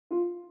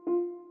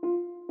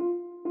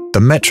The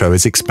Metro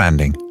is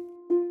expanding.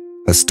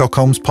 As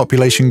Stockholm's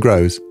population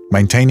grows,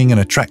 maintaining an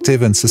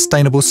attractive and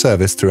sustainable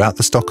service throughout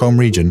the Stockholm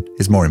region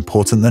is more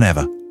important than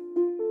ever.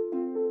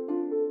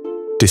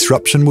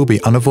 Disruption will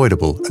be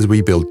unavoidable as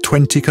we build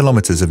 20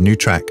 kilometers of new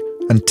track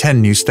and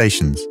 10 new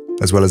stations,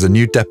 as well as a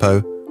new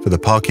depot for the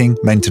parking,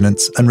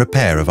 maintenance and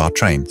repair of our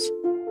trains.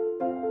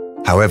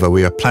 However,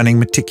 we are planning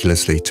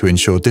meticulously to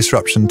ensure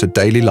disruption to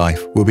daily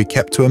life will be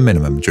kept to a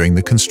minimum during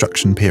the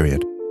construction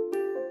period.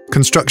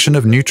 Construction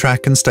of new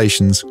track and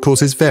stations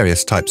causes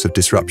various types of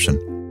disruption,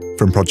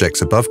 from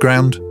projects above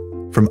ground,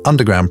 from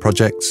underground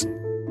projects,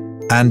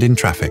 and in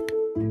traffic.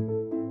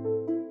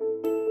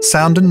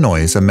 Sound and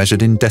noise are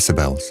measured in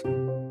decibels.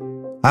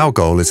 Our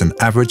goal is an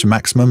average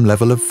maximum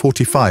level of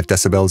 45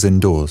 decibels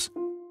indoors,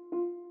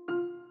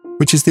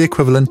 which is the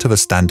equivalent of a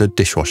standard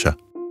dishwasher.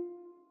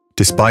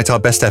 Despite our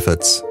best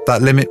efforts,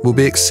 that limit will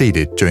be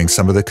exceeded during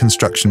some of the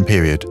construction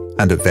period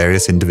and at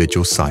various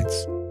individual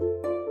sites.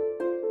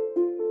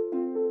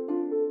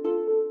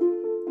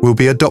 We'll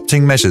be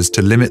adopting measures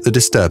to limit the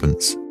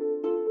disturbance.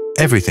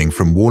 Everything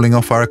from walling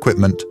off our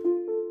equipment,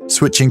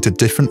 switching to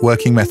different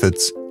working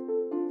methods,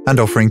 and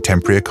offering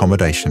temporary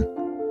accommodation.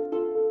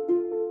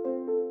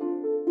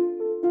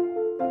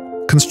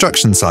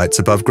 Construction sites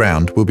above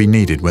ground will be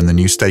needed when the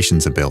new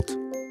stations are built.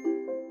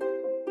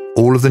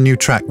 All of the new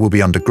track will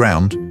be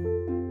underground,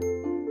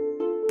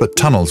 but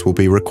tunnels will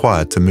be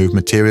required to move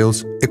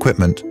materials,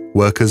 equipment,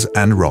 workers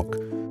and rock,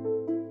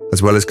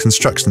 as well as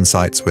construction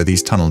sites where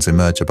these tunnels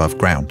emerge above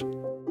ground.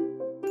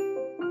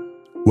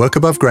 Work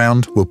above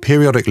ground will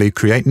periodically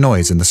create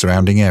noise in the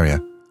surrounding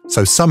area,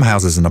 so some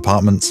houses and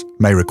apartments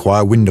may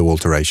require window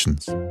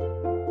alterations.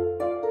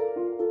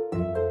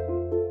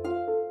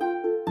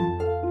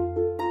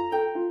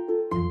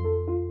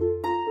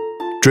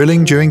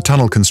 Drilling during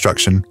tunnel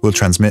construction will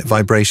transmit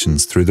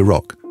vibrations through the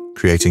rock,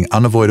 creating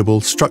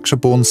unavoidable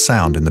structure-borne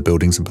sound in the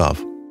buildings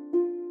above.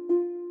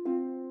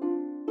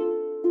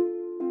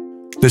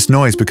 This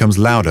noise becomes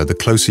louder the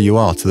closer you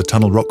are to the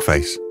tunnel rock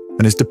face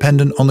and is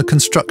dependent on the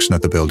construction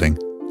of the building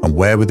and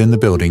where within the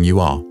building you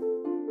are.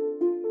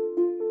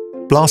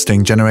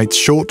 Blasting generates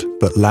short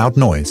but loud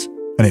noise,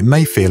 and it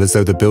may feel as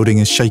though the building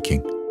is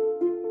shaking.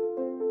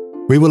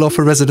 We will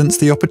offer residents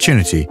the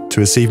opportunity to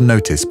receive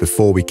notice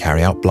before we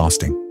carry out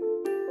blasting.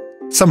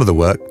 Some of the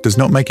work does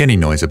not make any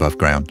noise above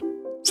ground,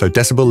 so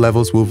decibel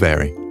levels will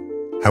vary.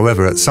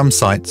 However, at some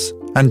sites,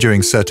 and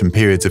during certain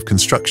periods of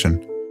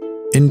construction,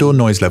 indoor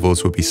noise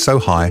levels will be so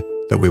high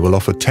that we will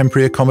offer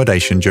temporary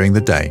accommodation during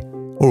the day,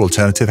 or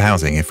alternative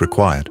housing if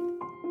required.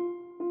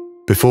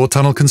 Before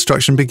tunnel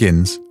construction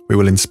begins, we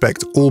will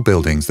inspect all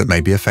buildings that may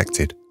be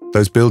affected.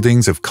 Those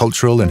buildings of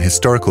cultural and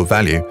historical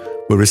value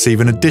will receive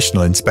an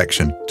additional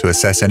inspection to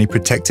assess any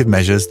protective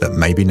measures that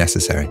may be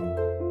necessary.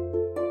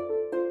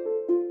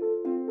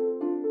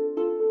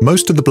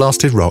 Most of the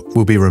blasted rock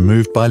will be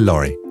removed by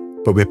lorry,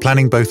 but we're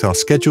planning both our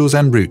schedules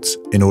and routes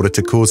in order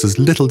to cause as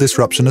little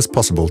disruption as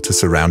possible to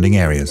surrounding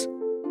areas.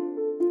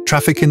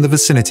 Traffic in the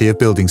vicinity of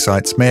building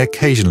sites may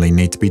occasionally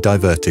need to be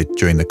diverted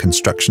during the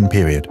construction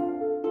period.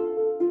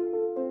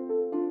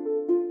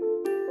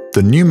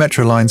 The new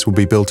metro lines will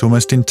be built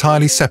almost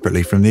entirely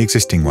separately from the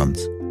existing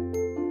ones.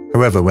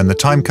 However, when the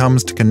time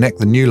comes to connect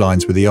the new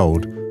lines with the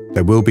old,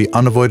 there will be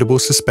unavoidable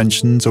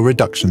suspensions or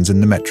reductions in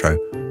the metro,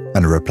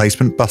 and a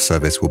replacement bus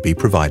service will be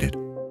provided.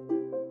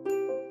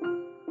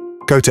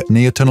 Go to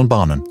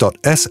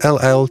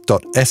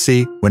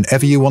neotunnelbanen.sll.se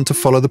whenever you want to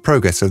follow the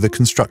progress of the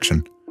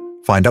construction,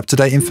 find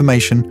up-to-date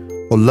information,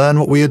 or learn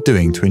what we are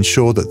doing to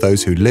ensure that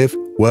those who live,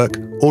 work,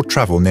 or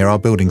travel near our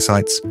building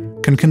sites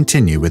can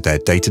continue with their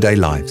day-to-day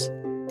lives.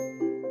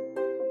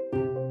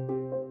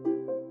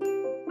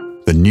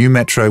 The new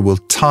metro will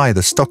tie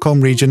the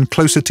Stockholm region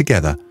closer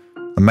together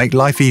and make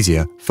life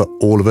easier for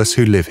all of us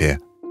who live here,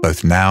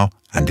 both now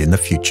and in the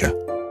future.